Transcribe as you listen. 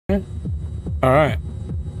All right.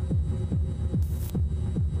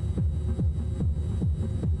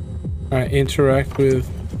 All right, interact with.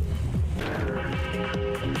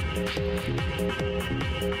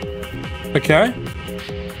 Okay.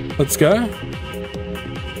 Let's go.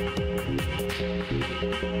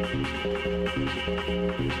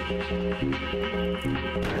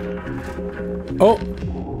 Oh.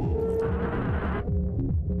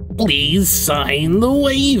 Please sign the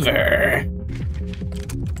waiver.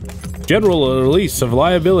 General release of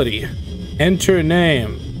liability. Enter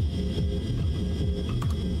name.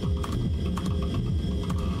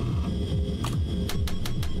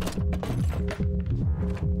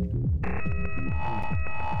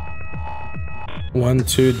 One,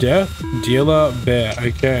 two, death. Dealer, bear.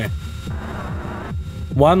 Okay.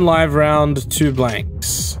 1 live round, 2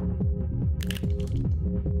 blanks.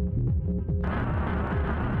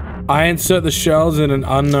 I insert the shells in an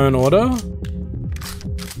unknown order.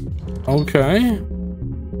 Okay.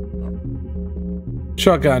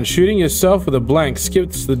 Shotgun. Shooting yourself with a blank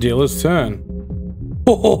skips the dealer's turn.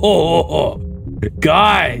 Oh,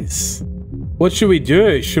 guys, what should we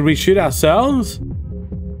do? Should we shoot ourselves?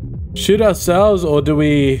 Shoot ourselves, or do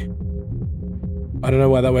we... I don't know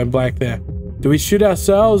why that went blank there. Do we shoot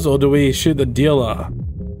ourselves, or do we shoot the dealer?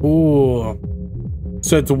 Ooh.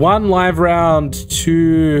 So it's 1 live round,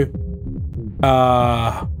 2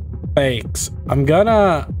 fakes. I'm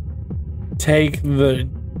gonna take the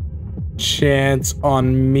chance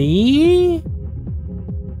on me.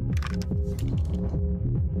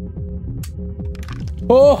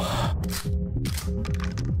 Oh.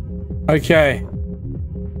 Okay.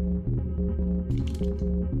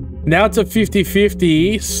 Now it's a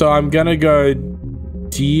 50-50, so I'm gonna go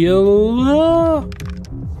dealer.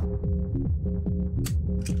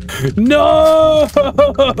 No!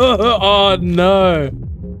 Oh no!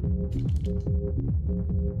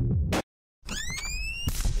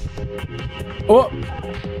 Oh!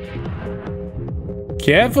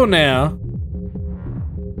 Careful now.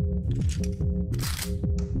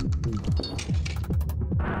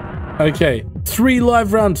 Okay, 3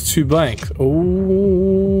 live rounds, 2 blanks.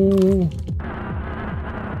 Oh.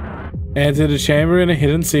 Enter the chamber in a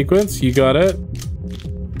hidden sequence. You got it.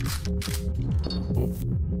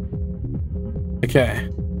 Okay.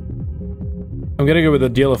 I'm gonna go with the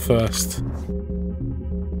dealer first.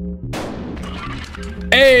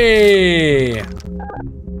 Hey!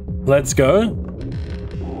 Let's go.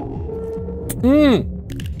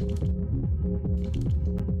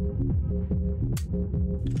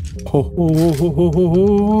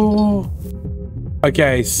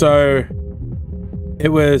 Okay, so it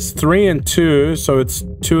was 3 and 2, so it's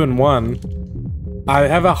 2 and 1. I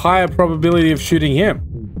have a higher probability of shooting him.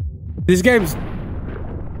 This game's...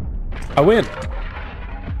 I win.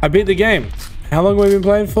 I beat the game. How long have we been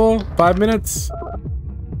playing for? 5 minutes?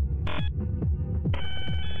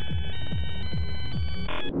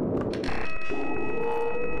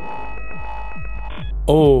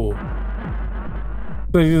 Oh.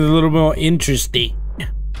 This is a little more interesting.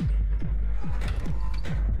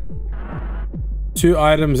 2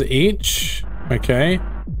 items each. Okay.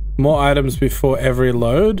 More items before every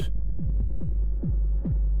load.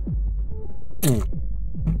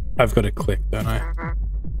 I've got to click, don't I?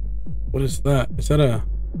 What is that? Is that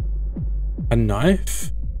a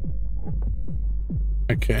knife?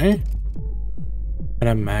 Okay. And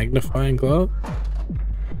a magnifying glove?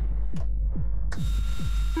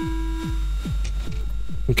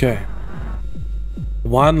 Okay.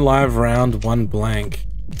 1 live round, 1 blank.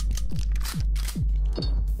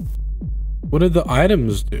 What did the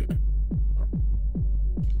items do?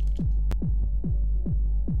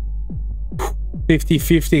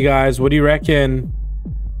 50-50, guys. What do you reckon?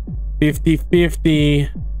 50-50.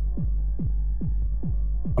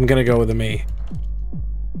 I'm gonna go with a me.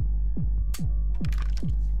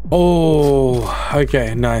 Oh,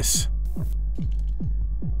 okay, nice.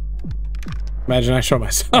 Imagine I shot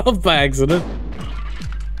myself by accident.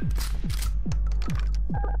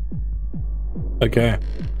 Okay.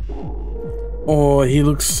 Oh, he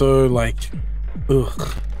looks so like...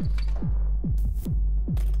 Ugh.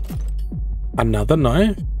 Another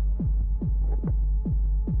knife?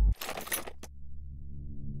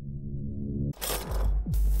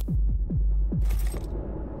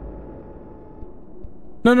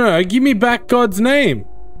 No, give me back God's name.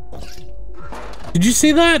 Did you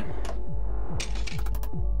see that?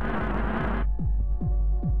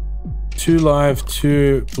 2 live,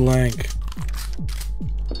 2 blank.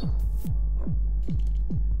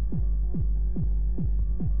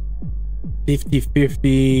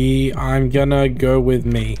 $50-50. I'm gonna go with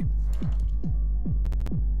me.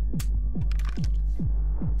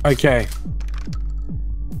 Okay.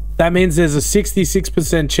 That means there's a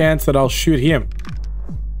 66% chance that I'll shoot him.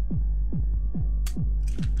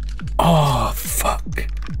 Oh, fuck.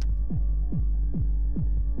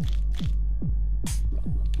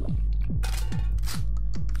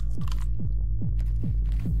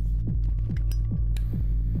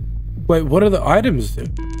 Wait, what do the items do?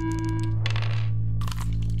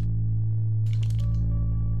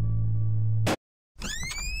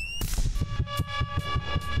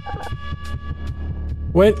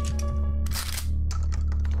 Wait.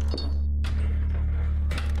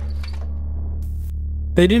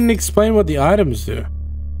 They didn't explain what the items do.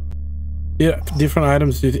 Yeah, different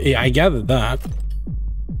items do. Yeah, I gathered that.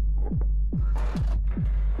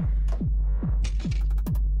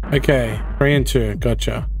 Okay, 3 and 2.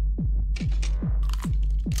 Gotcha.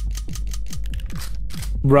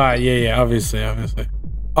 Right, yeah, obviously.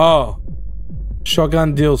 Oh.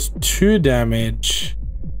 Shotgun deals 2 damage.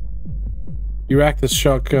 You rack the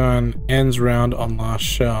shotgun, ends round on last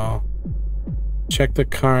shell. Check the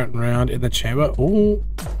current round in the chamber. Ooh.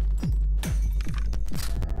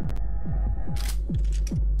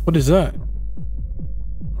 What is that?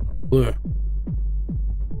 Blue.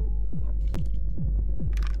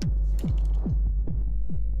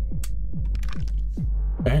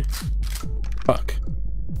 Okay. Fuck.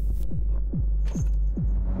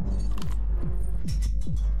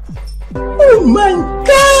 Oh my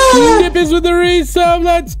god! Nippers with the resub,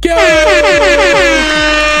 let's go!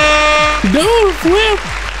 Don't flip!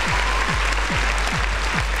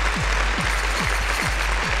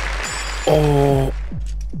 Oh.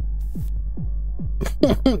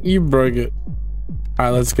 You broke it.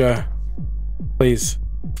 Alright, let's go. Please.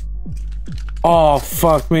 Oh,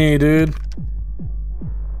 fuck me, dude.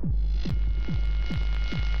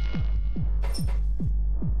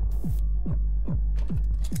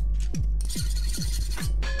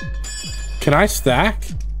 Can I stack?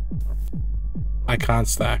 I can't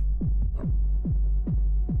stack.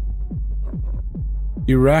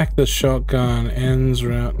 You rack the shotgun, ends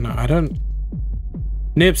round. No, I don't.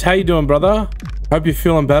 Nips, how you doing, brother? Hope you're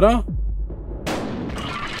feeling better.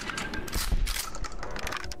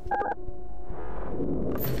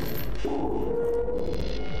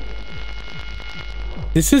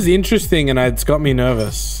 This is interesting and it's got me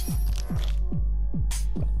nervous.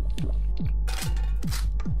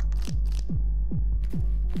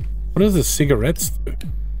 What does the cigarettes do?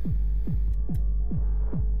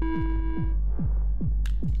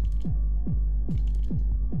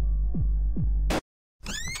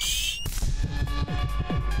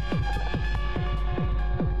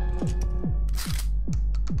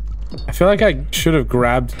 I feel like I should have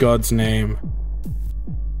grabbed God's name.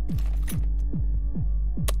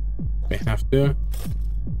 We have to.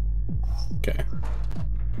 Okay.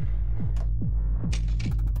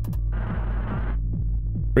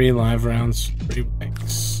 3 live rounds, 3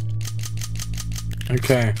 blanks.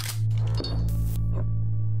 Okay.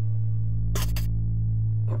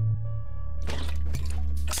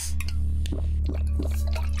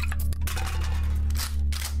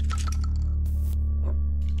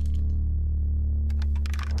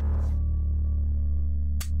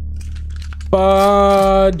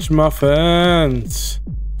 Fudge muffins.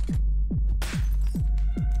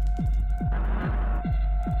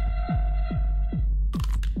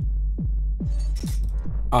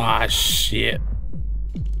 Ah, shit.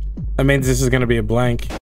 That means this is gonna be a blank.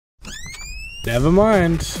 Never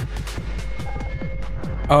mind.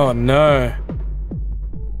 Oh, no.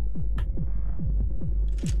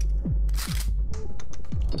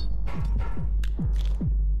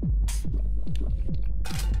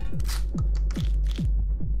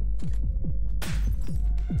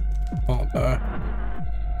 Oh, no.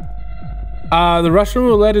 The Russian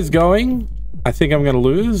roulette is going. I think I'm gonna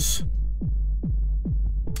lose.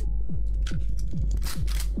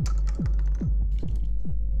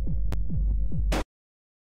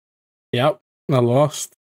 Yep, I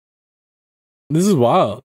lost. This is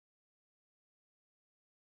wild.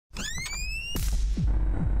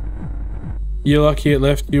 You're lucky it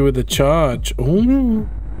left you with a charge. Ooh.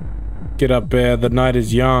 Get up, bear. The night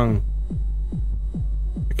is young.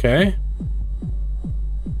 Okay.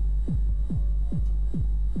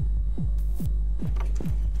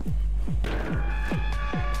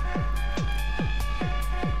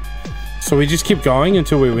 So we just keep going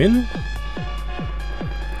until we win?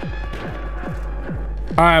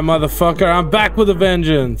 Alright, motherfucker, I'm back with a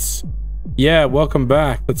vengeance. Yeah, welcome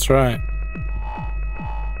back. That's right.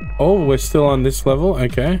 Oh, we're still on this level?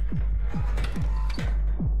 Okay.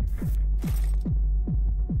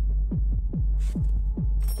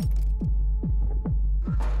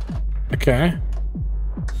 Okay.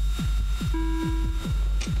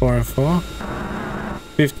 4 and 4.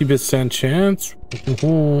 50% chance.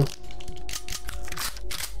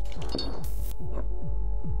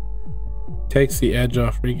 Takes the edge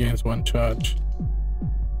off, regains 1 charge.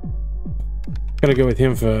 Gotta go with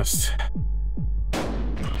him first.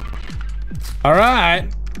 All right.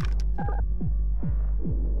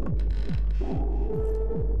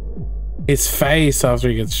 His face after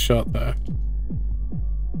he gets shot though.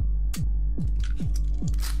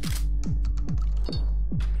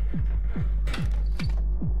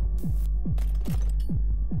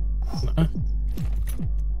 No.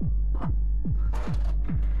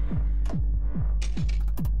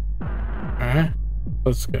 All right,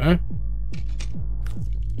 let's go.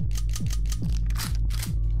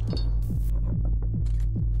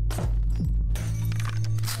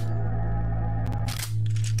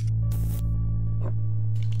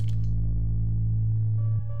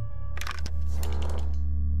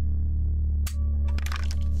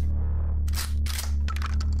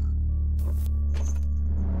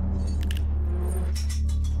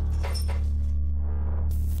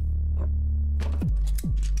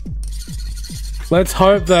 Let's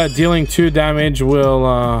hope that dealing 2 damage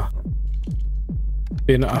will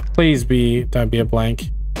be enough. Please don't be a blank.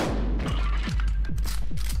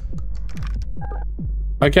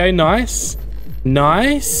 Okay, nice.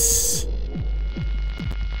 Nice.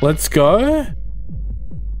 Let's go. I'm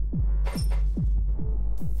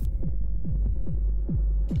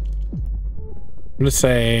gonna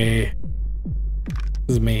say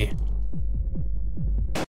this is me.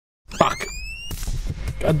 Fuck.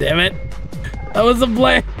 God damn it. That was a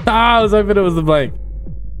blank. Ah, I was hoping it was a blank.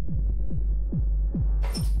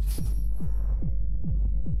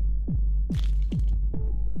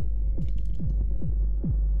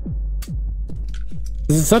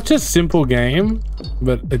 This is such a simple game,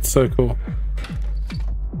 but it's so cool.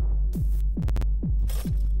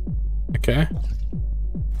 Okay.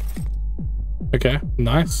 Okay,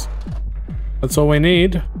 nice. That's all we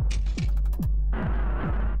need.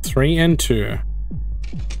 3 and 2.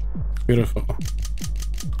 Beautiful.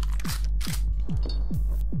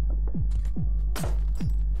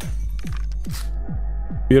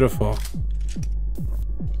 Beautiful.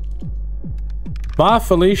 Bye,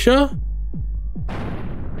 Felicia.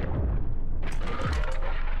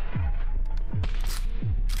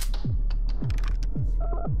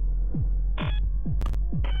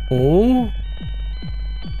 Oh.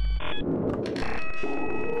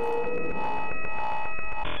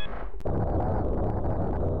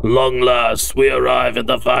 Long last, we arrive at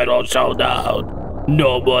the final showdown.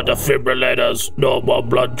 No more defibrillators, no more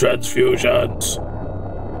blood transfusions.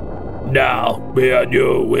 Now, me and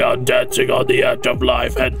you, we are dancing on the edge of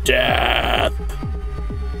life and death.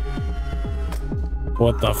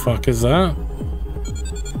 What the fuck is that?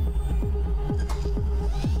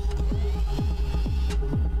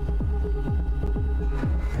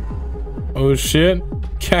 Oh shit.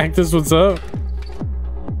 Cactus, what's up?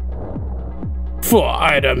 4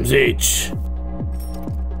 items each.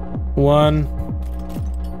 1,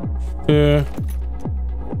 2,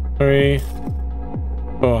 3,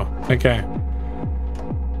 4. Okay.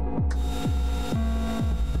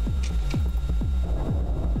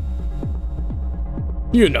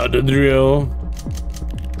 You know the drill.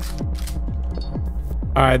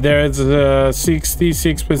 Alright, there is a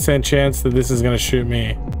 66% chance that this is gonna shoot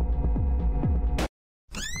me.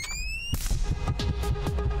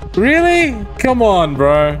 Really? Come on,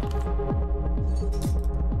 bro.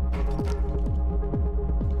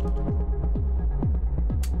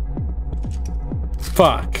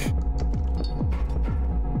 Fuck.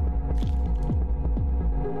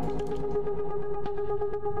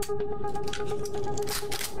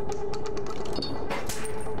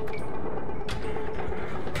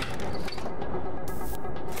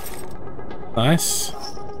 Nice.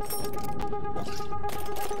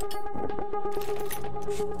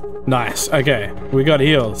 Nice. Okay, we got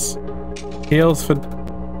heals. Heals for...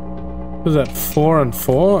 what was that? 4 and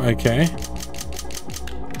 4? Okay.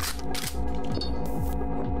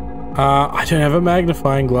 I don't have a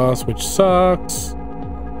magnifying glass, which sucks.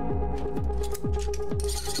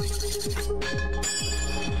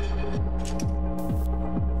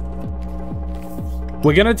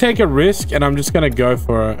 We're gonna take a risk, and I'm just gonna go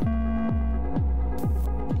for it.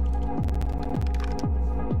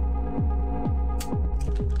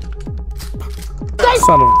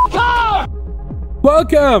 Son of...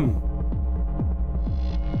 Welcome!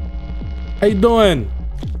 How you doing?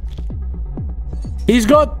 He's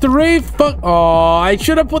got 3 fuck... Oh, I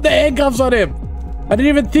should have put the handcuffs on him. I didn't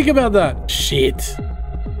even think about that. Shit.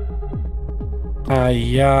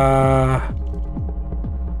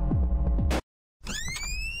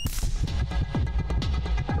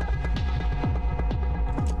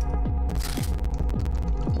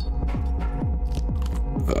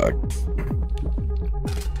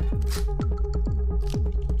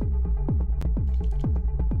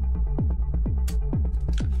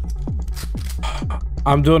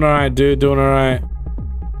 I'm doing alright, dude. Doing alright.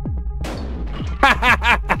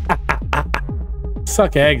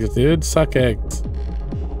 Suck eggs, dude. Suck eggs.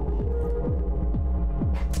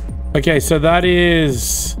 Okay, so that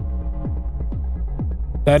is...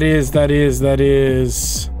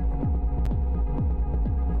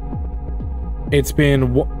 It's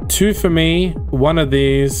been 2 for me, 1 of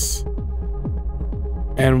these,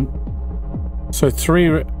 and so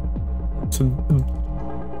 3. So,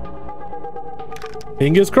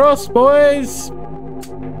 fingers crossed, boys.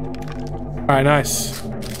 All right, nice.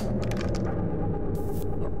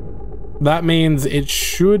 That means it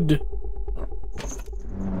should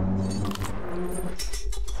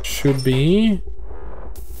be.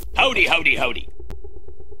 Howdy, howdy, howdy.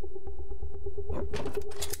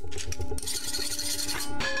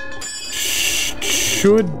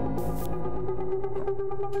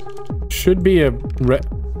 Should be a red.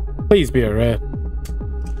 Please be a red.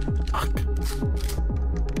 Fuck.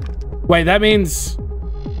 Wait, that means...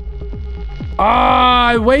 Ah,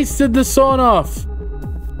 I wasted the sawn off.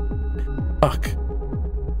 Fuck.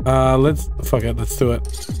 Fuck it, let's do it.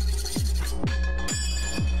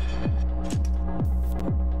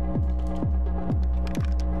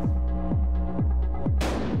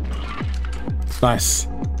 Nice.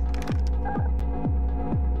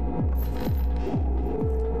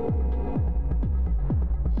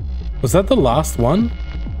 Was that the last one?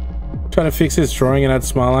 Trying to fix his drawing and add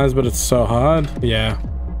smile lines, but it's so hard. Yeah.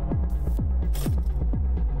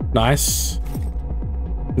 Nice.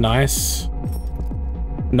 Nice.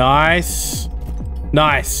 Nice.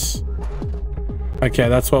 Nice. Okay,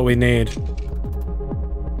 that's what we need.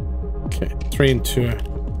 Okay, 3 and 2.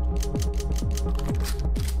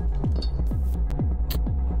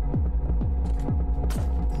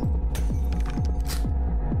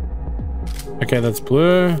 Okay, that's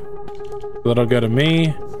blue. That'll go to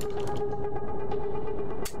me.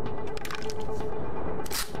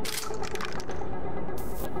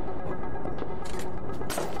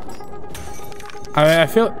 I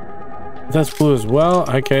feel that's blue as well.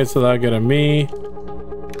 Okay, so that'll go to me. I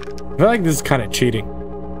feel like this is kind of cheating.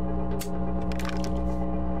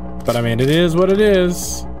 But I mean, it is what it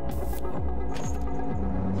is.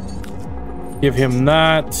 Give him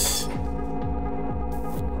that.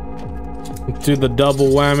 Do the double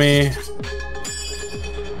whammy.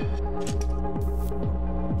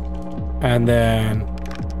 And then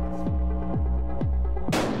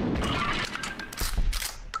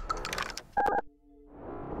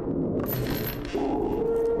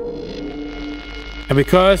and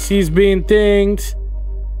because he's being thinged,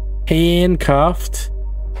 handcuffed,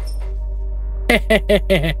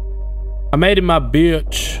 I made him my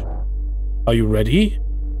bitch. Are you ready?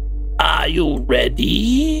 Are you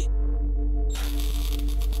ready?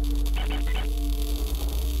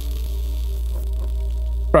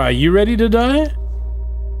 Bro, are you ready to die?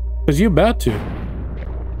 Because you're about to.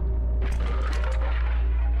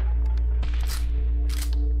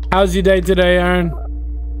 How's your day today, Aaron?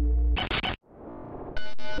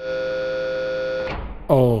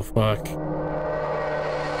 Oh, fuck.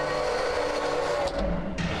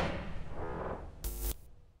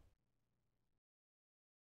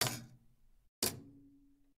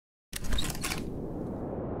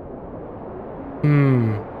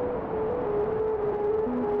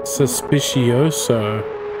 Suspicioso.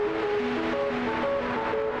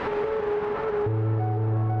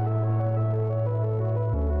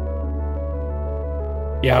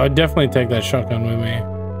 Yeah, I would definitely take that shotgun with me.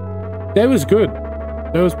 That was good.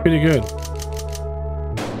 That was pretty good.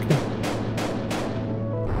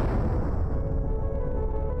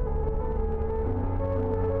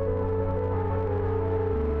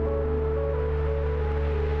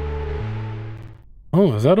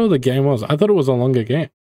 Oh, is that all the game was? I thought it was a longer game.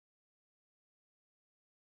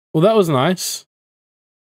 Well, that was nice.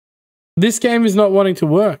 This game is not wanting to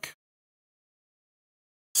work.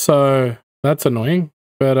 So, that's annoying.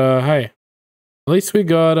 But, hey. At least we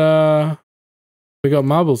got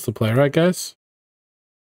marbles to play, right, guys?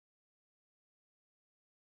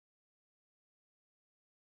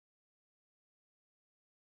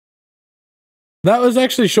 That was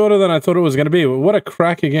actually shorter than I thought it was going to be. What a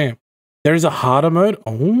cracky game. There is a harder mode.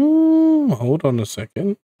 Oh, hold on a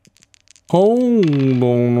second. Hold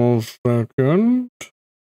on a second.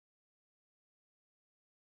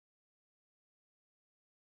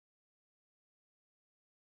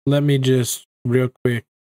 Let me just real quick.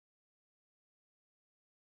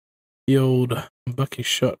 The old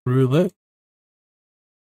Buckshot Roulette.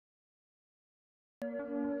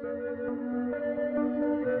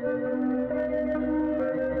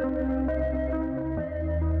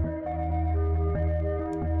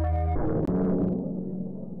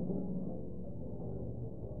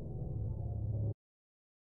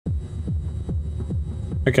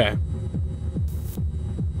 Okay.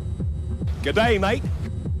 Good day, mate.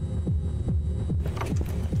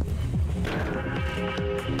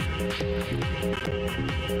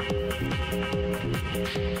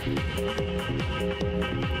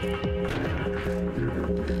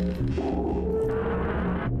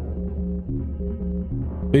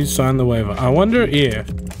 Please sign the waiver. I wonder if...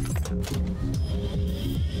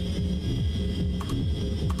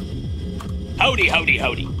 Howdy, howdy,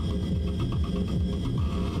 howdy.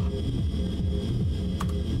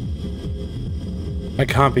 That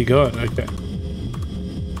can't be good. Okay.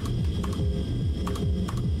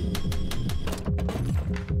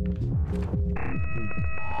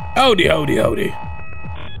 Howdy, howdy, howdy.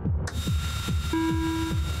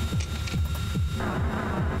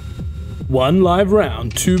 One live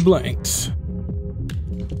round, 2 blanks.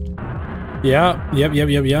 Yeah, yep.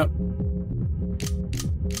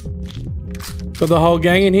 Got the whole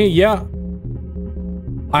gang in here? Yeah.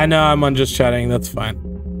 I know, I'm on just chatting, that's fine.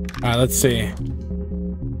 Alright, let's see.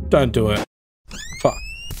 Don't do it. Fuck.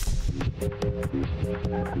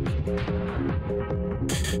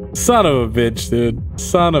 Son of a bitch, dude.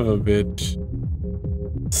 Son of a bitch.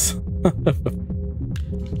 Son of a...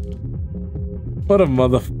 What a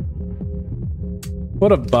mother...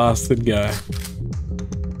 What a bastard guy.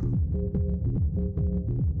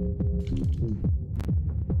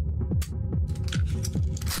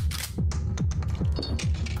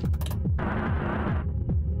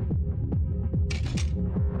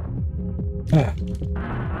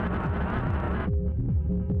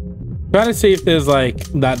 Trying to see if there's like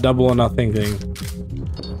that double or nothing thing.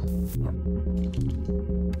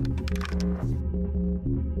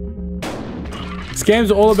 This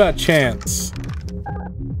game's all about chance.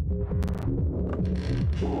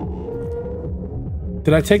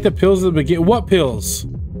 Did I take the pills at the beginning? What pills?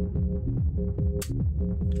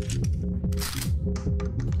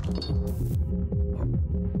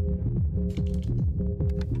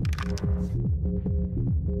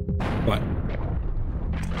 What?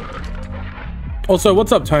 Also,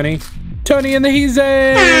 what's up, Tony? Tony and the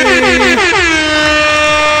Heezy!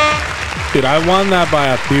 Dude, I won that by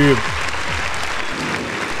a cube.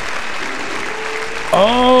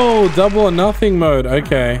 Oh, double or nothing mode.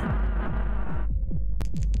 Okay.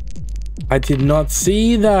 I did not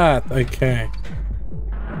see that. Okay.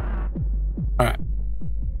 All right.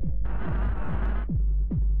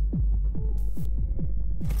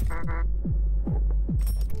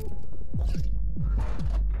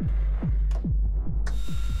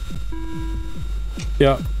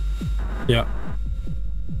 Yeah. Yeah.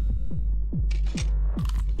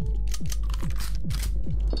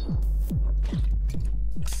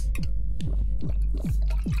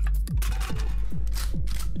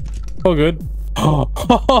 Oh, good.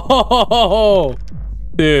 Oh,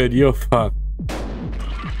 dude, you're fucked.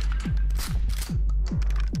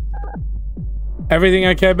 Everything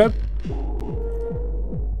okay, babe?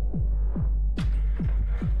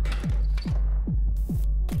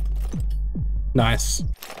 Nice.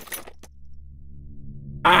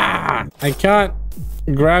 Ah, I can't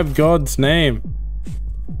grab God's name.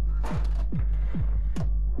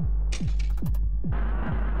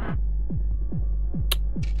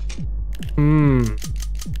 Hmm.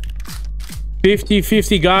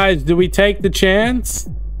 50-50, guys. Do we take the chance?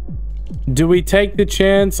 Do we take the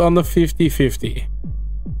chance on the 50-50?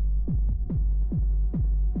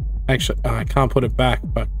 Actually, oh, I can't put it back,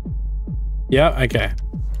 but... Yeah, okay.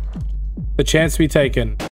 The chance to be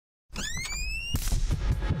taken.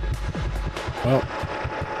 Well.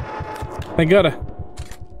 I got it.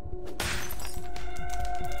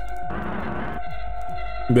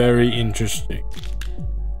 Very interesting.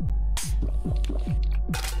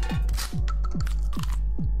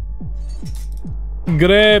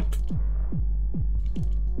 Grip.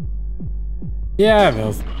 Yeah,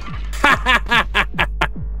 Bill.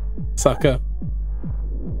 Sucker.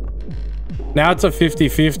 Now it's a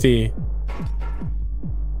 50-50.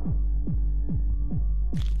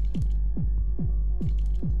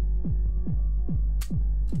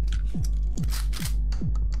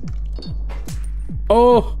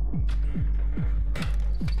 Oh.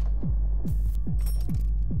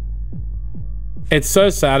 It's so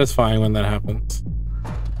satisfying when that happens.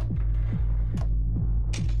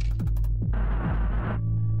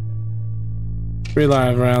 3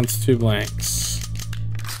 live rounds, 2 blanks.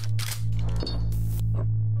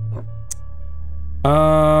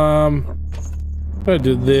 I'm gonna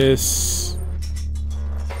do this.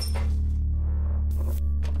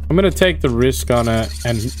 I'm gonna take the risk on it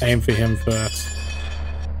and aim for him first.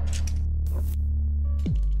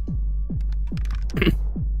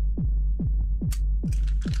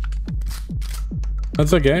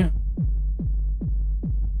 That's okay.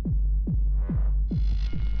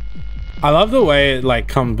 I love the way it like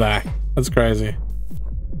comes back. That's crazy.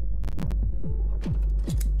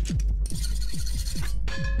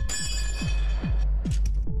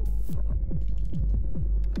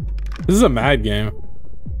 This is a mad game.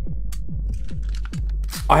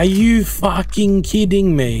 Are you fucking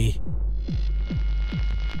kidding me?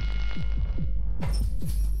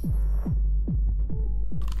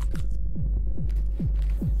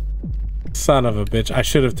 Son of a bitch. I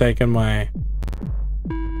should have taken my...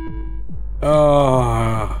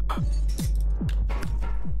 Oh.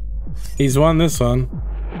 He's won this one.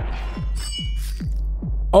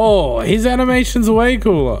 Oh, his animation's way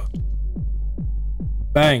cooler.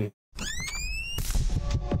 Bang.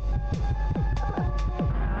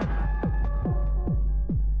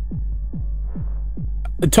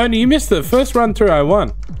 Tony, you missed the first run through. I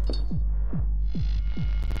won.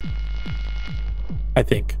 I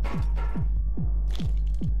think.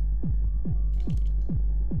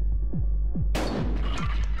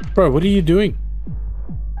 Bro, what are you doing?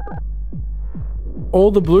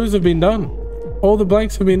 All the blues have been done. All the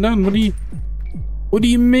blanks have been done. What do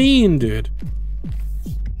you mean, dude?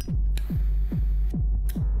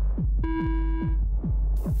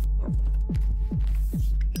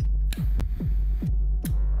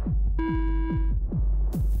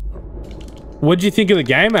 What'd you think of the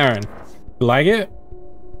game, Aaron? You like it?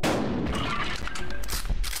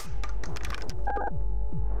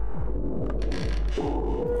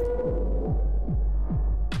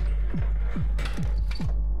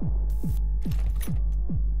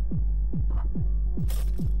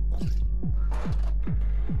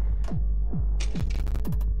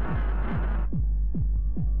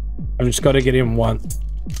 I've just got to get him once.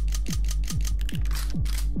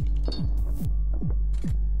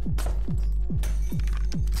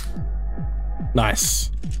 Nice.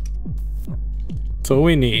 That's all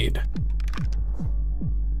we need.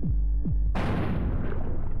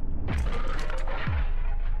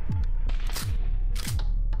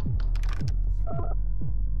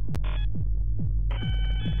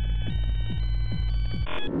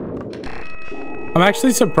 I'm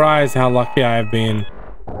actually surprised how lucky I have been.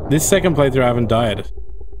 This second playthrough I haven't died.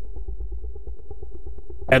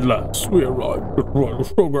 At last, we arrived at Royal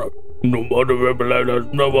Program. No more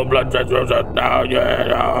defibrillators, no more blood transfusions. Now,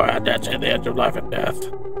 yeah, that's at the edge of life and death.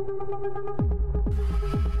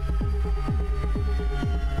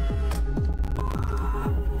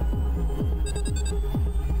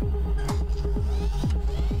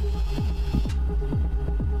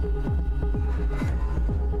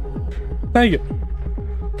 Thank you.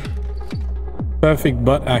 Perfect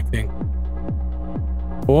butt acting.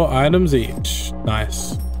 4 items each.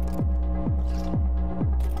 Nice.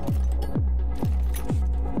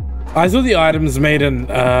 I thought the items made an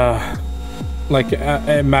like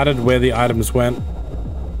it mattered where the items went.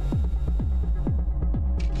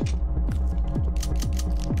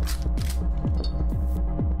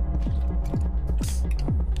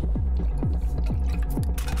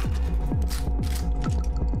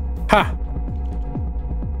 Ha!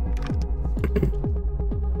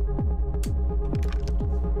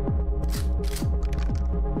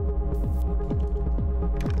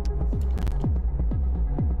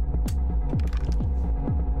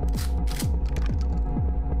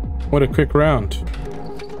 What a quick round.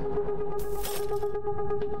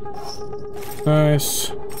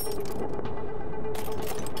 Nice.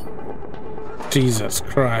 Jesus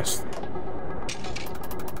Christ.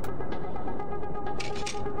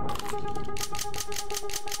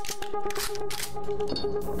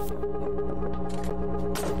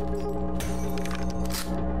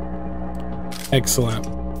 Excellent.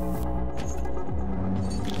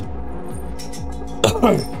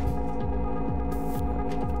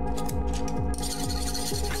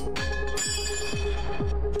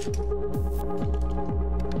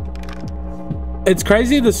 It's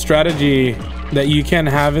crazy the strategy that you can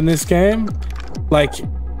have in this game. Like,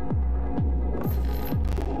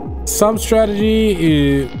 some strategy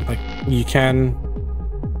is, like, you can,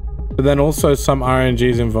 but then also some RNG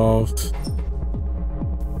is involved.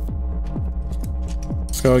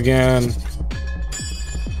 Let's go again.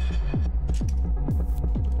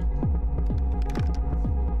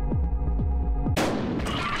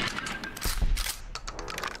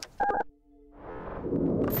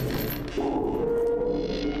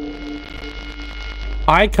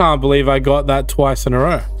 I can't believe I got that twice in a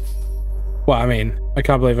row. Well, I mean, I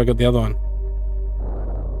can't believe I got the other one.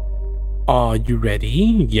 Are you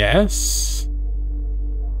ready? Yes.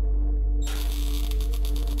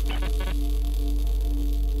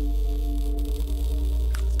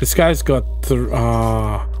 This guy's got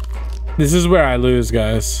This is where I lose,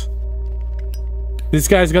 guys. This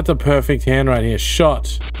guy's got the perfect hand right here.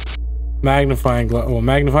 Shot. Magnifying glass. Well,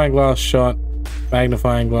 magnifying glass, shot.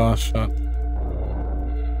 Magnifying glass, shot.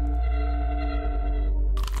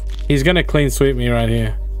 He's gonna clean sweep me right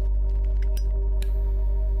here.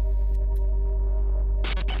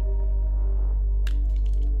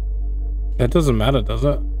 That doesn't matter, does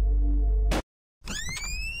it?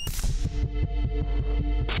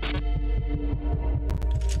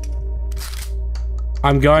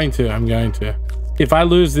 I'm going to. If I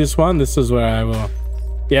lose this one, this is where I will.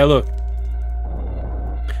 Yeah, look.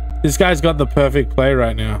 This guy's got the perfect play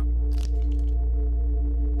right now.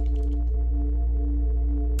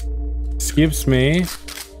 Skips me.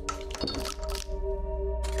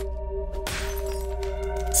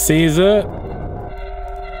 Sees it.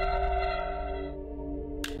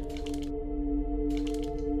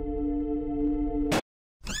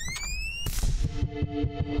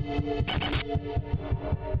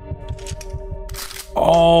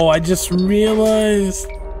 Oh, I just realized.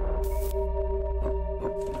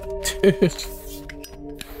 Dude.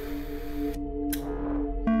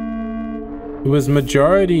 It was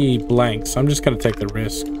majority blanks. I'm just gonna take the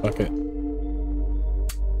risk. Fuck it.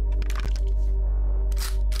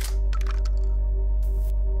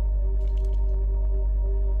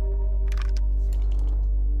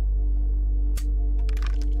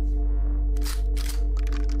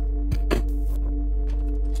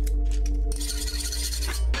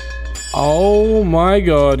 Oh my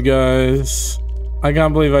god, guys. I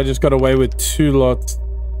can't believe I just got away with 2 lots.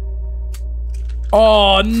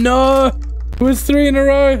 Oh no! It was 3 in a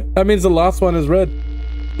row. That means the last one is red.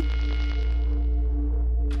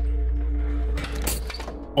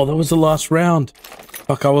 Oh, that was the last round.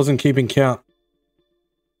 Fuck, I wasn't keeping count.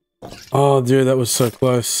 Oh, dude, that was so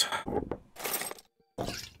close.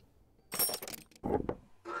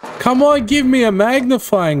 Come on, give me a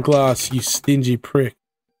magnifying glass, you stingy prick.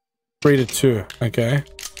 3 to 2, okay.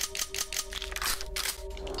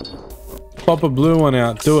 Pop a blue one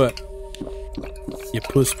out, do it. You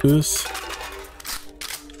puss puss.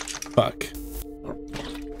 Fuck.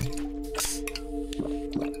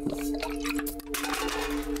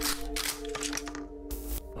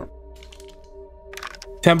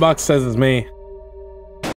 $10 says it's me.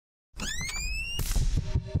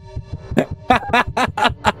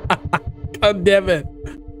 God damn it.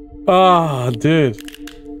 Oh, dude.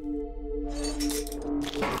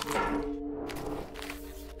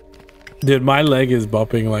 Dude, my leg is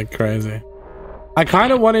bopping like crazy. I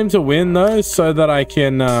kind of want him to win though, so that I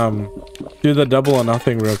can do the double or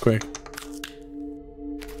nothing real quick.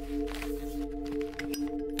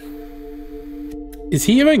 Is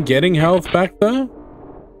he even getting health back though?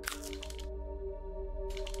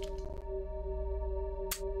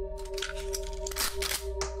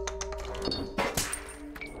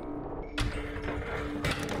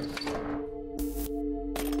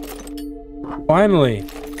 Finally.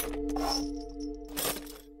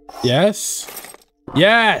 Yes.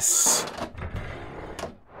 Yes.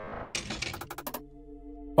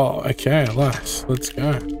 Oh, okay. Nice. Let's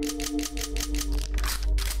go.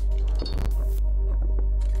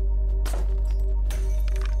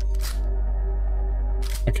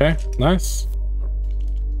 Okay. Nice.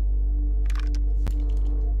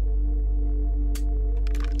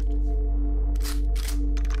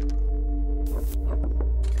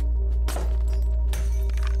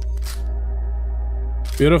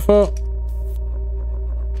 Beautiful.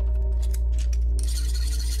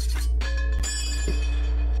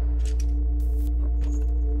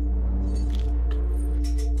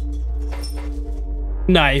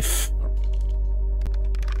 Knife.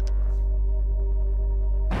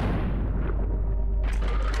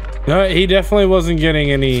 No, he definitely wasn't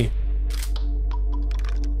getting any.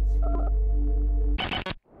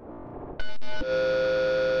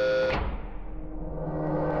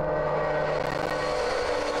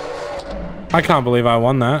 I can't believe I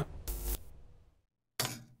won that.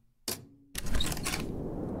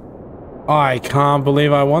 I can't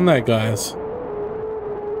believe I won that, guys.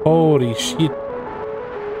 Holy shit.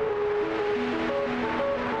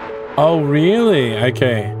 Oh, really?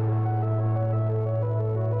 Okay.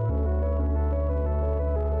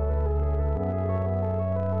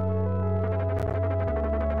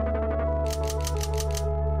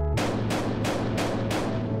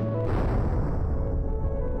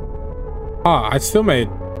 Ah, I still made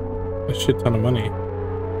a shit ton of money.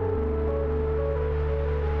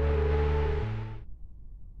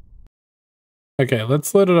 Okay,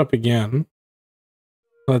 let's load it up again.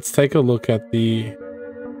 Let's take a look at the...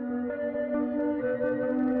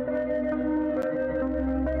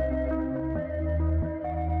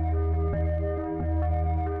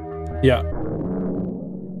 Yeah.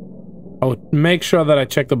 I'll make sure that I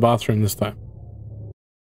check the bathroom this time.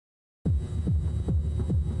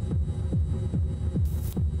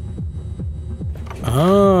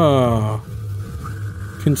 Ah.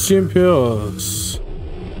 Consume pills.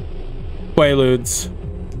 Quaaludes.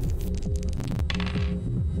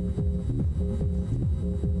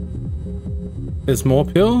 There's more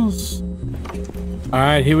pills?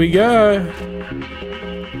 Alright, here we go.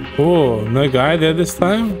 Oh, no guy there this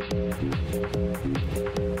time?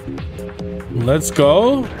 Let's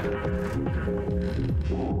go.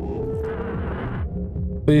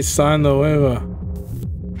 Please sign the waiver.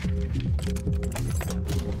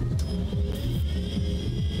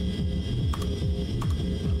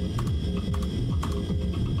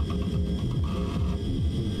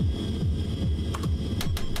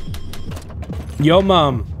 Yo,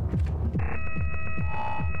 mom.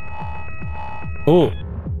 Oh.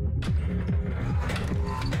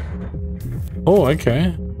 Oh,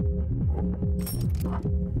 okay.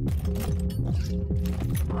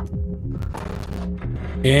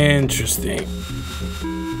 Interesting.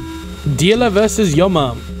 Dealer versus your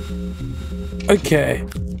mom. Okay.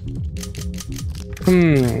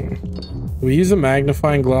 We use a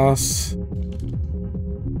magnifying glass. I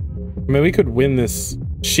mean, we could win this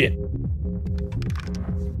shit.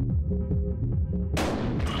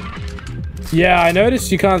 Yeah, I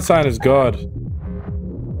noticed you can't sign as God.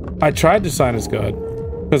 I tried to sign as God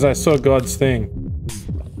because I saw God's thing.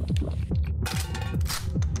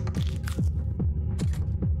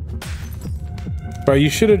 Bro, you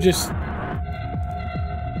should have just...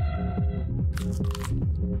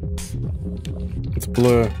 It's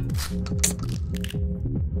blue.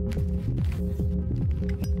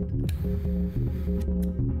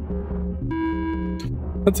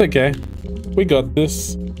 That's okay. We got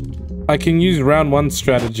this. I can use round 1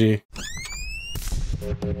 strategy.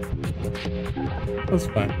 That's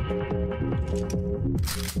fine.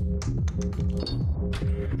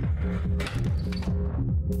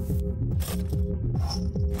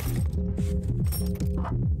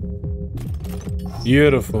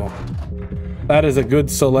 Beautiful. That is a good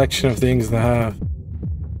selection of things to have.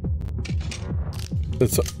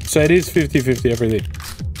 So it is 50-50 everything.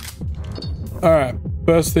 Alright,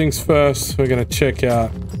 first things first, we're gonna check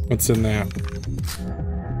out what's in there.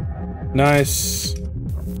 Nice.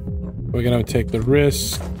 We're gonna take the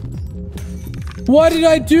risk. Why did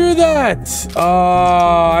I do that?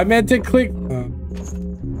 Oh, I meant to click. Oh.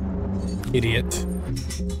 Idiot.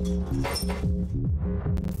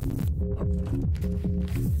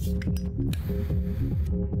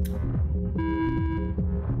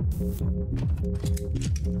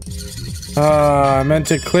 I meant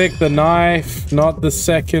to click the knife, not the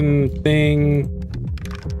second thing.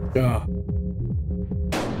 Oh.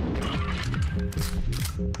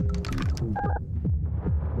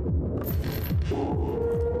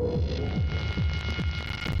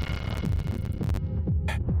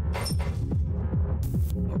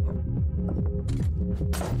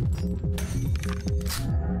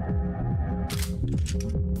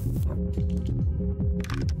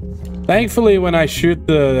 Thankfully, when I shoot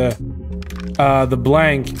the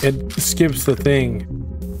blank, it skips the thing.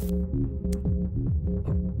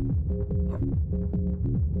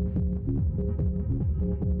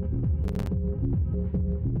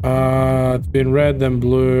 It's been red, then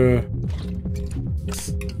blue.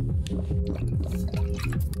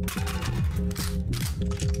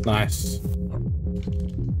 Nice.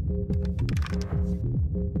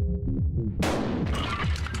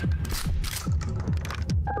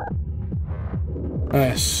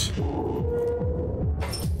 Nice.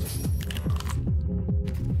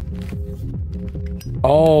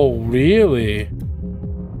 Oh, really?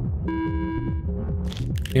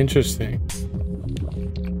 Interesting.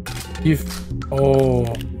 Oh.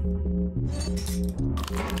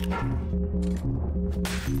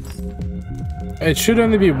 It should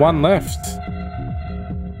only be one left.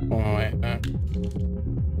 Oh, wait, no.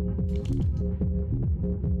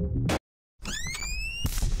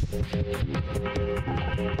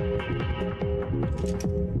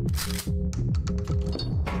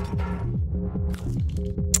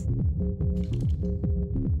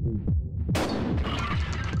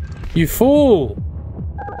 You fool!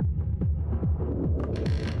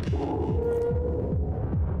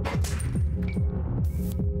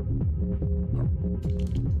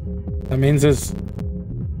 That means there's...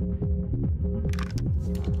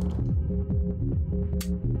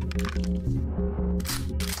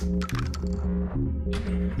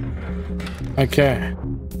 Okay.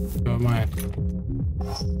 Never mind.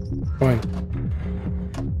 Come on.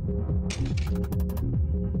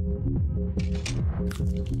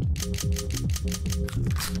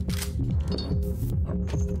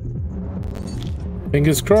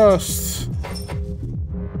 Fingers crossed.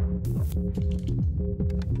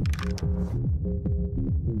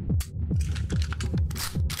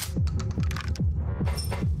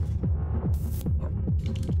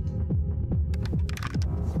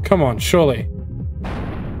 Come on, surely.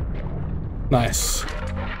 Nice.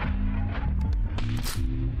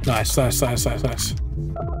 Nice, nice, nice, nice, nice.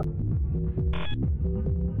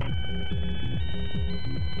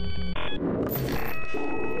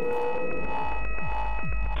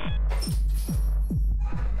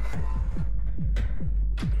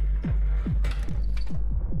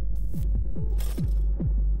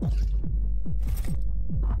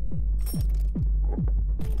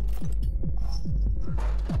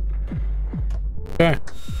 Okay.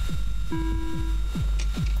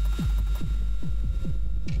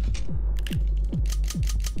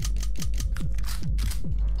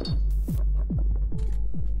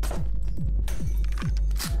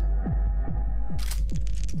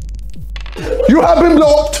 You have been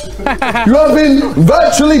blocked. You have been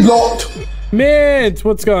virtually blocked. Mint,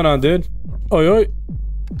 what's going on, dude? Oi, oi.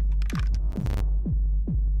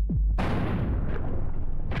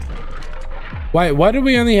 Wait, why do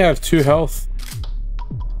we only have 2 health?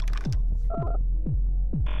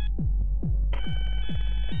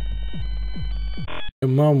 Your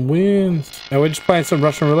mom wins. Now we're just playing some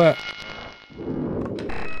Russian roulette.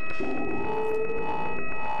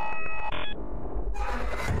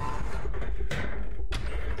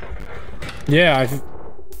 Yeah,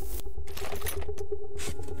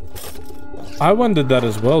 I wondered that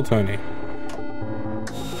as well, Tony.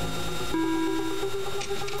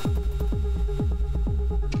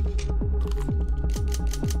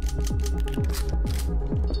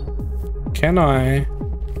 Can I?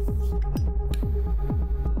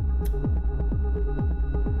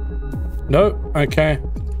 Nope. Okay.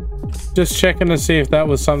 Just checking to see if that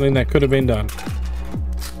was something that could have been done.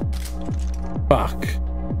 Fuck.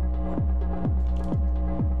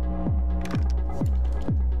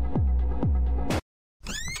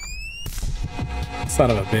 Son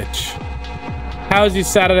of a bitch. How's your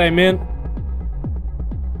Saturday, Mint?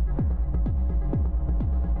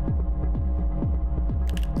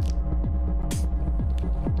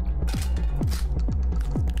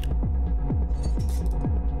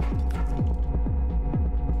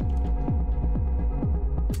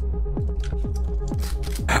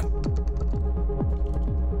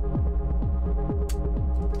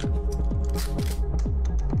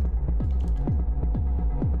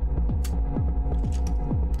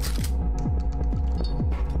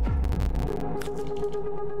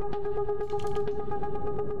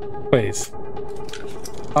 Please.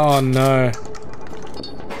 Oh no.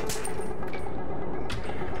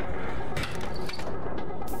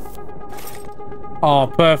 Oh,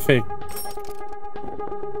 perfect.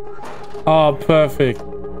 Oh, perfect.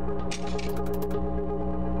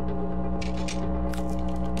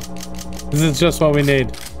 This is just what we need.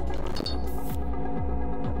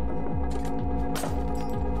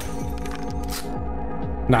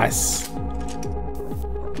 Nice.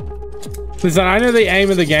 Listen, I know the aim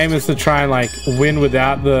of the game is to try and like win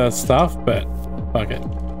without the stuff, but fuck it.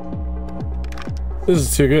 This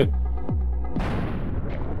is too good.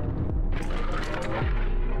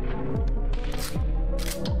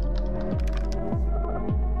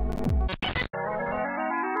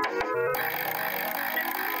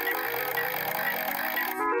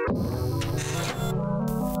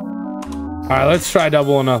 All right, let's try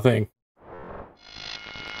double or nothing.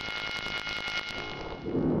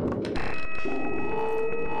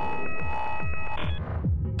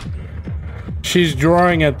 She's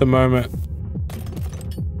drawing at the moment.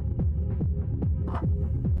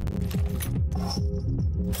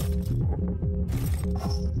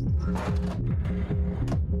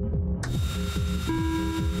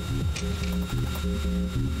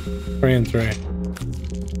 Three and three.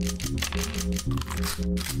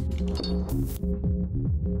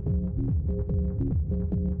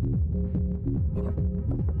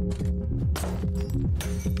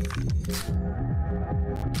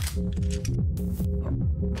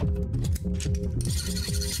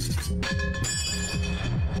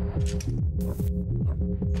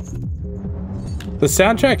 The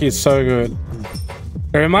soundtrack is so good.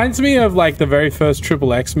 It reminds me of like the very first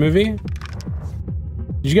XXX movie.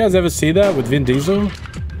 Did you guys ever see that with Vin Diesel?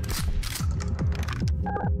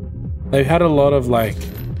 They had a lot of like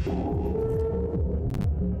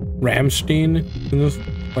Rammstein in this,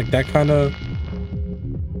 like that kind of.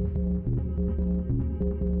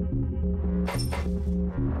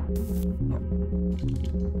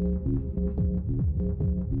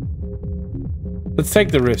 Let's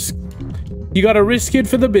take the risk. You gotta risk it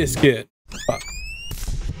for the biscuit. Fuck.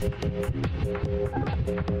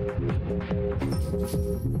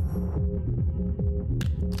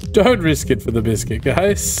 Don't risk it for the biscuit,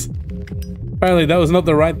 guys. Apparently that was not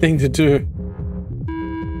the right thing to do.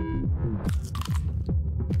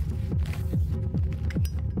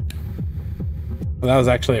 Well, that was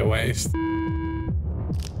actually a waste.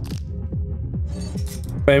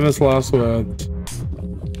 Famous last words.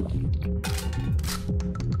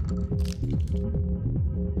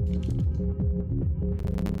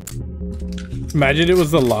 Imagine it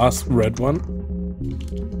was the last red one.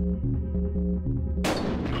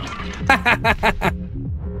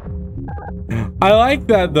 I like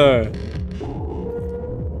that though.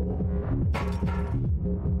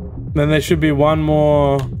 Then there should be one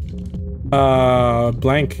more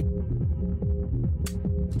blank.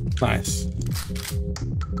 Nice.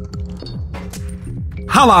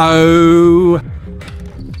 Hello.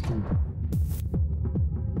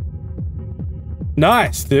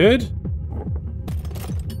 Nice, dude.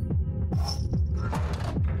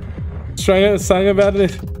 Strung sung about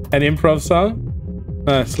it. An improv song.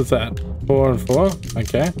 Nice. What's that? 4 and 4.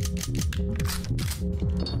 Okay.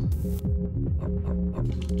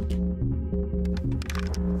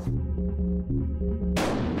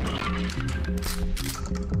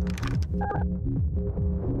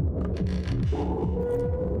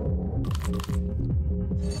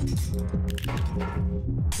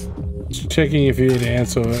 Checking if you need to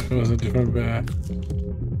answer it was a different bear.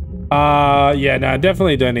 Yeah, no,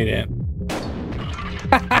 definitely don't need it.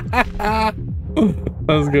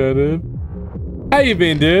 That's good, dude. How you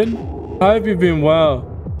been, dude? I hope you've been well.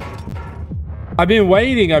 I've been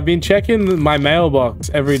waiting. I've been checking my mailbox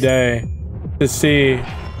every day to see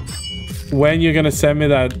when you're gonna send me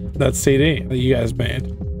that CD that you guys made.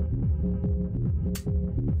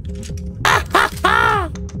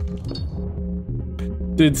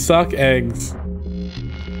 Dude, suck eggs.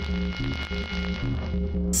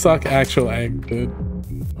 Suck actual egg, dude.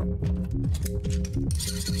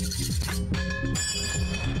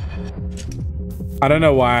 I don't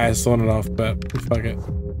know why I sawn it off, but fuck it.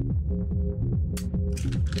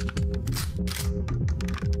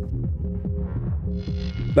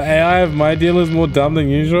 The AI of my deal is more dumb than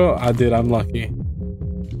usual. I did. I'm lucky.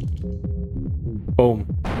 Boom.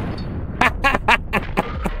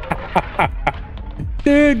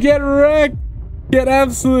 Dude, get wrecked. Get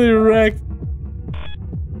absolutely wrecked.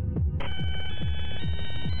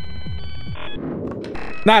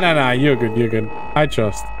 Nah. You're good. You're good. I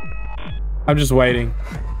trust. I'm just waiting.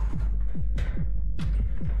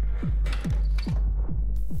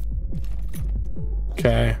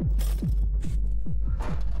 Okay.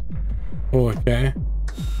 Oh, okay.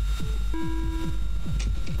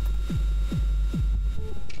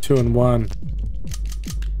 2 and 1.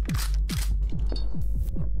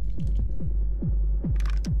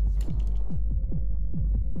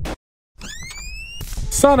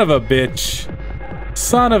 Son of a bitch.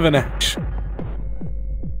 Son of an action.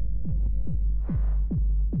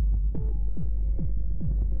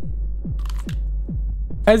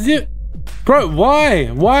 As you... Bro, why?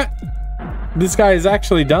 What? This guy is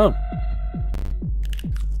actually dumb.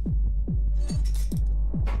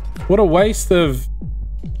 What a waste of...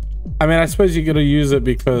 I mean, I suppose you gotta use it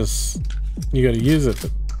because you gotta use it,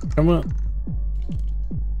 but come on.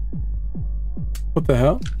 What the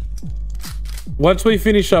hell? Once we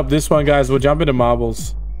finish up this one, guys, we'll jump into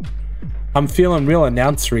marbles. I'm feeling real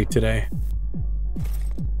announcery today.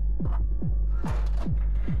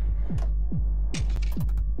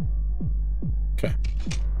 Okay.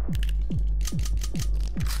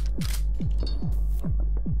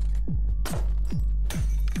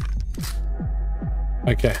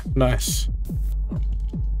 Okay, nice.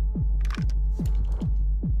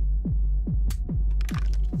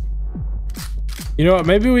 You know what?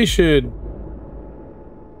 Maybe we should...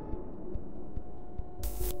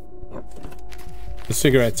 The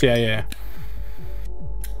cigarettes, yeah.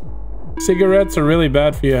 Cigarettes are really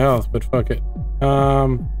bad for your health, but fuck it.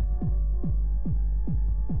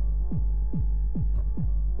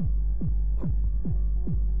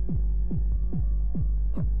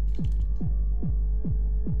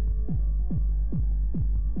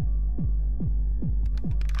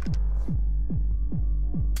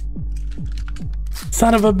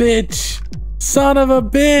 Son of a bitch! Son of a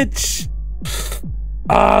bitch!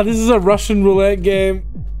 Ah, this is a Russian roulette game.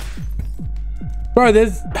 Bro,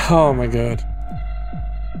 there's... Oh my god.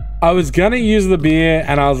 I was gonna use the beer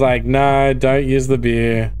and I was like, no, don't use the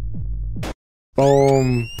beer.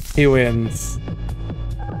 Boom. He wins.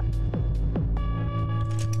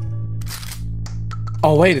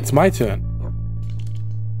 Oh wait, it's my turn.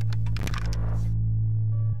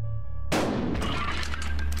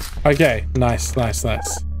 Okay, nice, nice,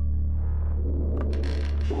 nice.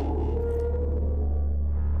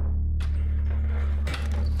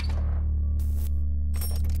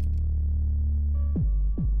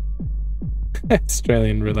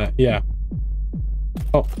 Australian roulette, yeah.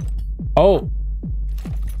 Oh. Oh.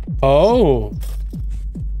 Oh.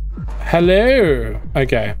 Hello.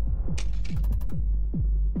 Okay.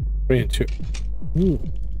 3 and 2. Ooh.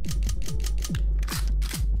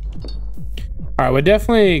 All right, we're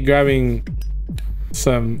definitely grabbing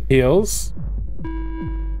some heals.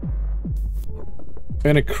 I'm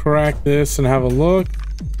gonna crack this and have a look,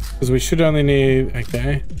 because we should only need,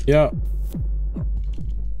 okay, yep.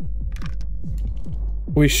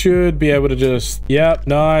 We should be able to just, yep,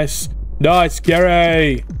 nice. Nice,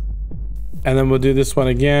 Gary. And then we'll do this one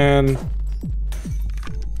again.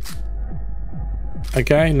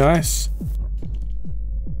 Okay, nice.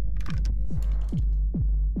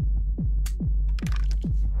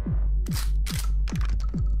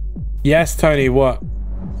 Yes, Tony, what?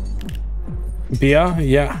 Beer?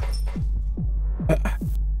 Yeah.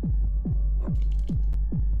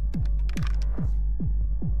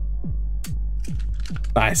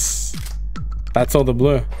 Nice. That's all the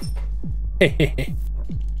blue. Don't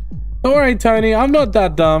worry, Tony. I'm not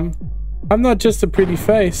that dumb. I'm not just a pretty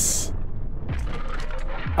face.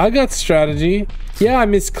 I got strategy. Yeah, I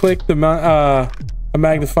misclicked a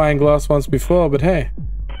magnifying glass once before, but hey.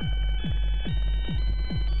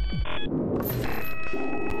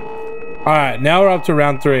 Alright, now we're up to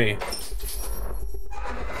round 3.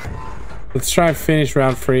 Let's try and finish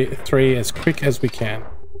round 3 as quick as we can.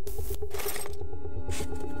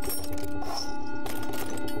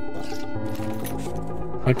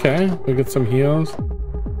 Okay, we got some heals.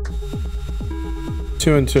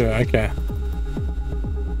 2 and 2, okay.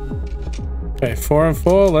 Okay, 4 and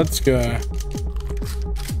 4, let's go.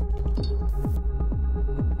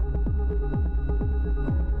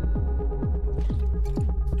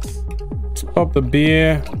 Let's pop the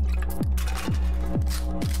beer.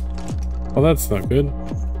 Oh, that's not good.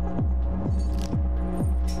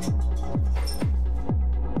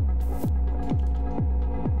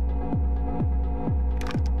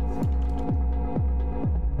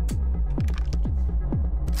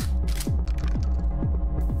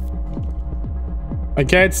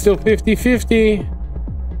 Okay, it's still 50-50.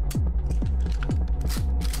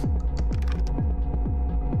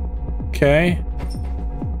 Okay.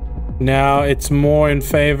 Now it's more in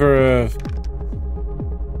favor of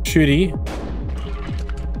Shooty.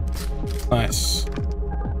 Nice.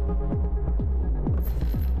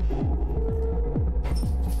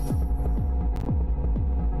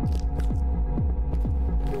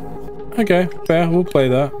 Okay, fair. We'll play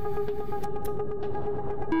that.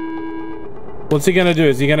 What's he gonna do?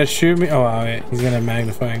 Is he gonna shoot me? Oh, wait. He's gonna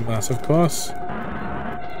magnifying glass, of course.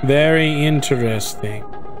 Very interesting.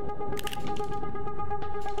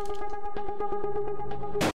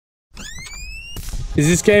 Is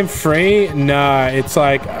this game free? Nah, it's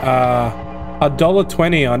like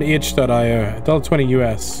 $1.20 on itch.io. $1.20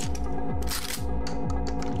 US.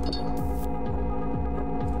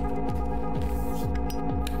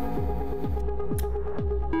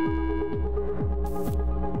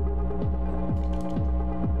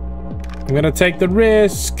 I'm gonna take the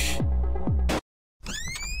risk.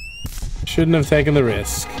 Shouldn't have taken the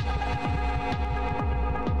risk.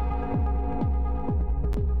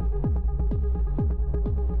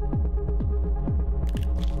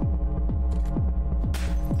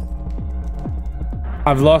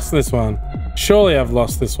 I've lost this one. Surely I've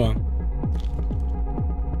lost this one.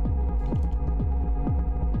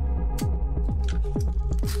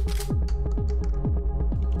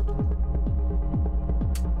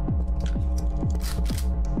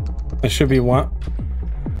 There should be one.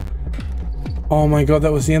 Oh my god,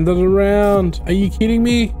 that was the end of the round. Are you kidding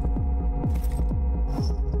me?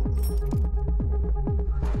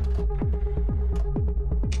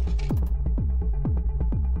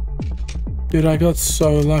 Dude, I got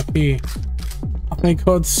so lucky. I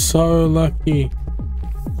got so lucky.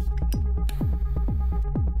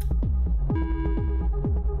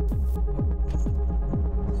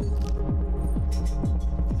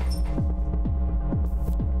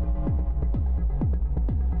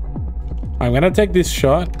 I'm gonna take this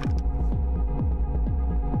shot.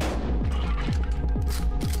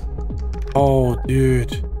 Oh,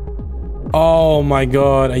 dude. Oh my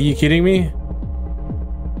god, are you kidding me?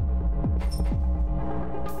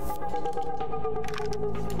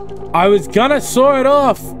 I was gonna saw it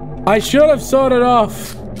off. I should have sawed it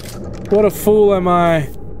off. What a fool am I?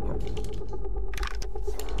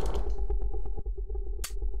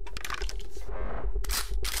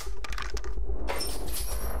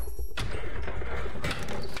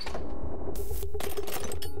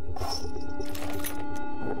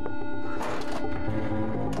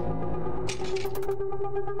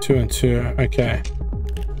 2 and 2. Okay.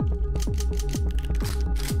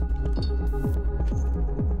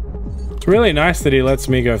 It's really nice that he lets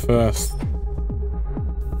me go first.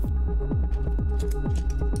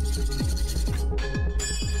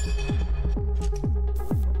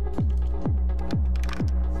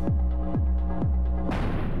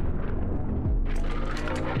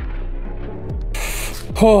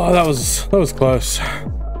 Oh, that was close.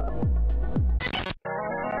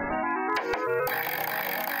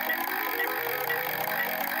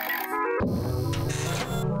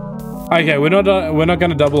 Okay, we're not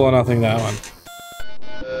gonna double or nothing that one.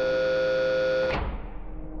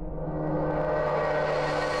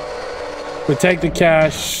 We take the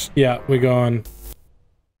cash. Yeah, we're going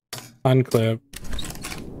unclip.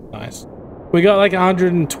 Nice. We got like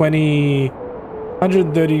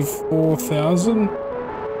 134,000.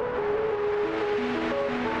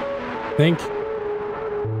 I think.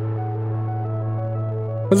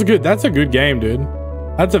 That's a good game, dude.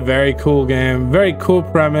 That's a very cool game. Very cool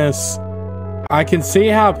premise. I can see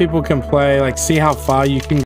how people can play, like see how far you can